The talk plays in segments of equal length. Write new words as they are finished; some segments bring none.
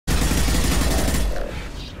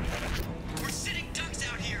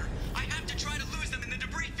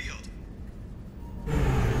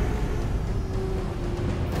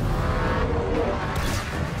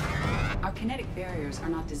are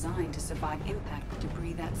not designed to survive impact with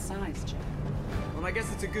debris that size, Jack. Well, I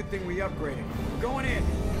guess it's a good thing we upgraded. We're going in.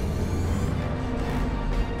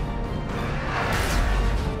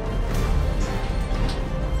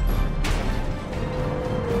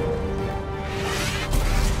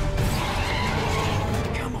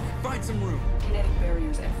 Come on, find some room. Kinetic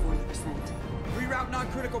barriers at 40%. Reroute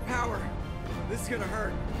non-critical power. This is gonna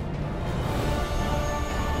hurt.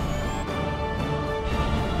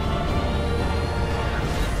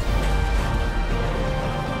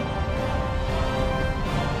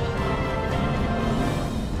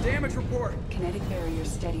 Damage report. Kinetic barriers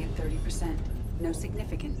steady at 30%. No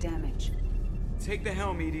significant damage. Take the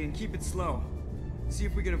helm, Edie, and keep it slow. See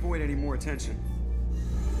if we can avoid any more attention.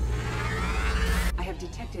 I have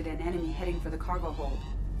detected an enemy heading for the cargo hold.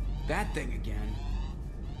 That thing again.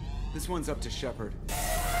 This one's up to Shepard.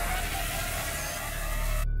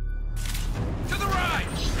 To the right!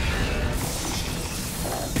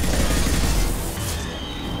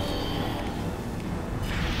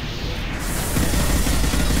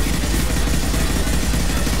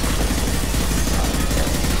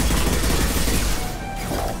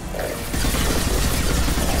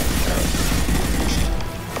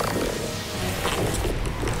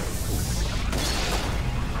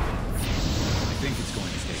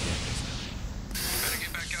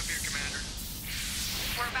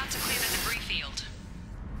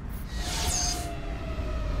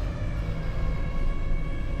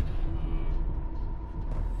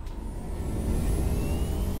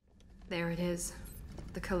 There it is.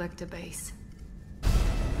 The collector base.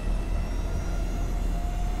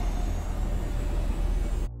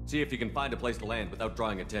 See if you can find a place to land without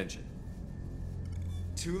drawing attention.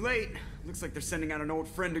 Too late. Looks like they're sending out an old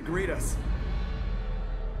friend to greet us.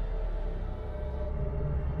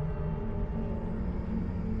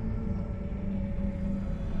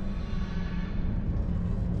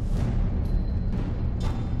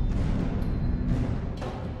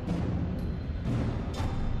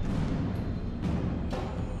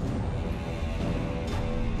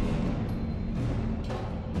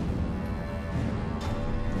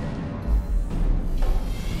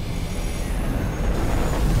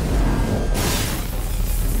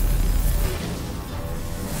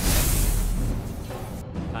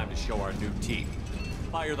 Show our new teeth.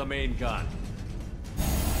 Fire the main gun.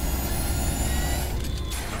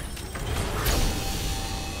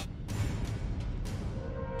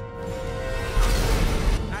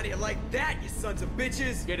 How do you like that, you sons of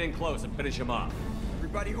bitches? Get in close and finish him off.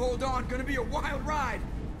 Everybody hold on, gonna be a wild ride.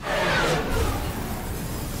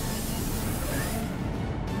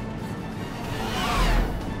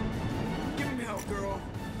 Give him hell, girl.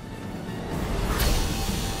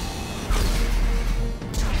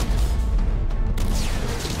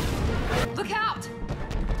 Look out!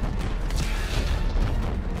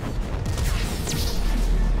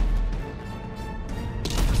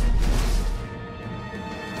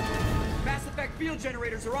 Mass effect field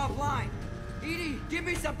generators are offline. Edie, give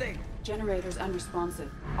me something. Generators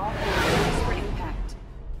unresponsive. All hands for impact.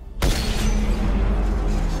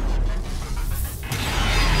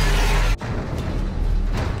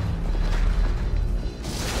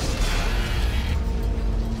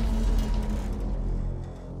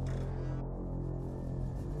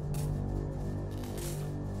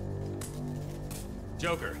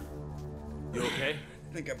 Joker, you okay?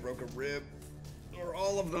 I think I broke a rib. Or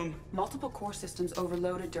all of them. Multiple core systems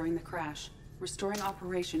overloaded during the crash. Restoring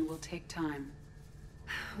operation will take time.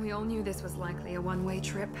 We all knew this was likely a one-way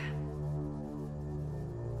trip.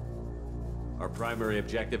 Our primary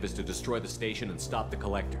objective is to destroy the station and stop the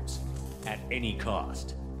collectors. At any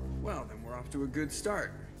cost. Well, then we're off to a good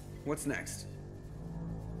start. What's next?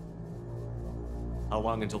 How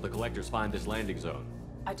long until the collectors find this landing zone?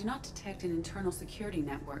 I do not detect an internal security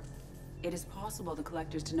network. It is possible the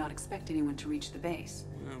collectors did not expect anyone to reach the base.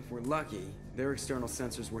 Well, if we're lucky, their external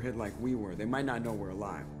sensors were hit like we were. They might not know we're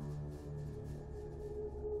alive.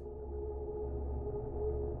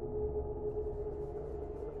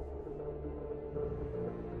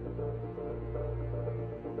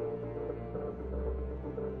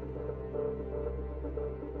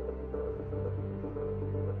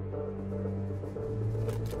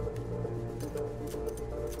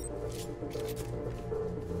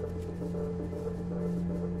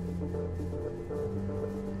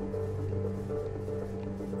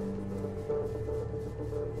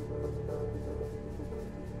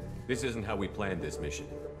 This isn't how we planned this mission,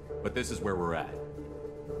 but this is where we're at.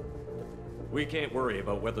 We can't worry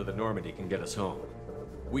about whether the Normandy can get us home.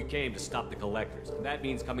 We came to stop the collectors, and that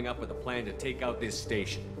means coming up with a plan to take out this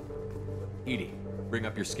station. Edie, bring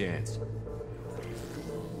up your scans.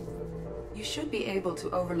 You should be able to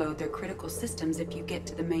overload their critical systems if you get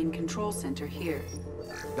to the main control center here.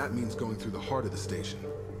 That means going through the heart of the station,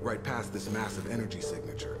 right past this massive energy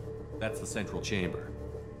signature. That's the central chamber.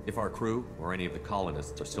 If our crew, or any of the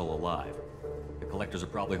colonists, are still alive, the collectors are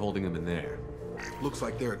probably holding them in there. Looks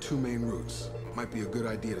like there are two main routes. Might be a good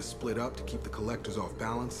idea to split up to keep the collectors off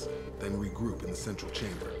balance, then regroup in the central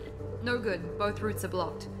chamber. No good. Both routes are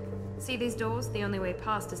blocked. See these doors? The only way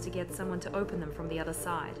past is to get someone to open them from the other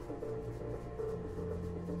side.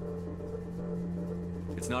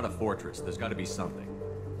 It's not a fortress. There's got to be something.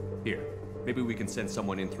 Here, maybe we can send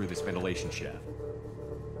someone in through this ventilation shaft.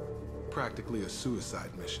 Practically a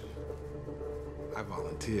suicide mission. I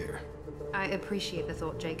volunteer. I appreciate the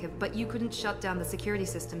thought, Jacob, but you couldn't shut down the security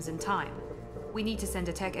systems in time. We need to send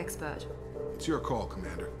a tech expert. It's your call,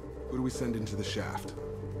 Commander. Who do we send into the shaft?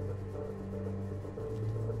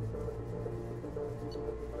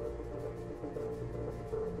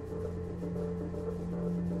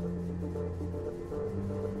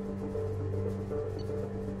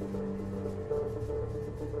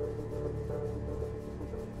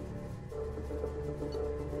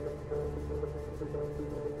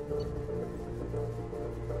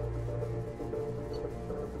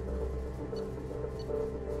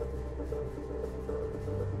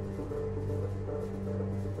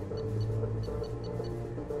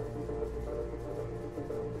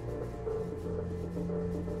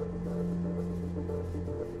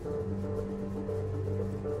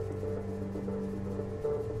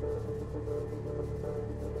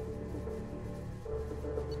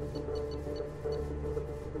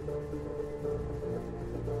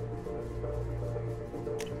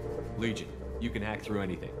 Legion, you can hack through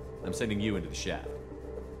anything. I'm sending you into the shaft.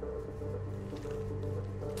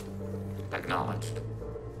 Acknowledged.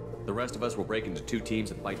 The rest of us will break into 2 teams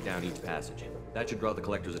and fight down each passage. That should draw the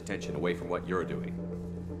collector's attention away from what you're doing.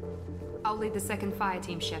 I'll lead the second fire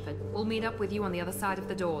team, Shepard. We'll meet up with you on the other side of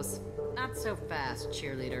the doors. Not so fast,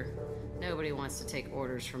 cheerleader. Nobody wants to take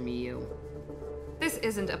orders from you. This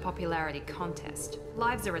isn't a popularity contest.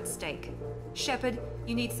 Lives are at stake. Shepard,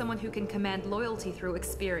 you need someone who can command loyalty through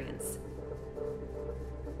experience.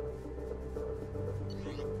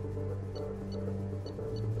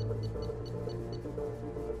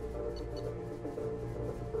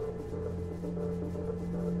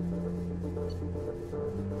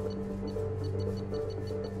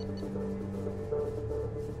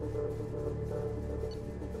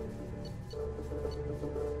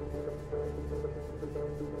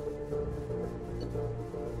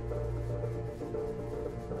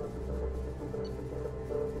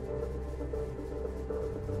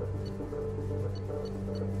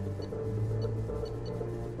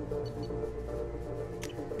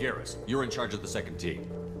 Garrus, you're in charge of the second team.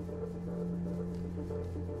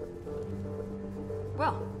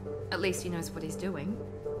 Well, at least he knows what he's doing.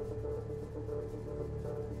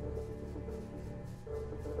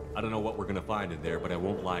 I don't know what we're gonna find in there, but I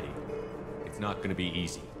won't lie to you. It's not gonna be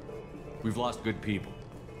easy. We've lost good people.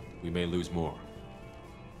 We may lose more.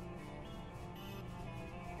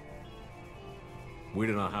 We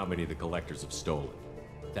don't know how many the collectors have stolen.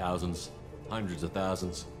 Thousands, hundreds of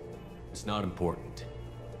thousands. It's not important.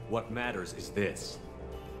 What matters is this.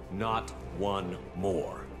 Not one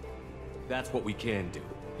more. That's what we can do.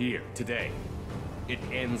 Here, today. It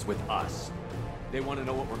ends with us. They want to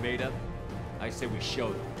know what we're made of? I say we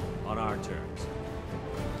show them, on our terms.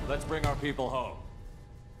 Let's bring our people home.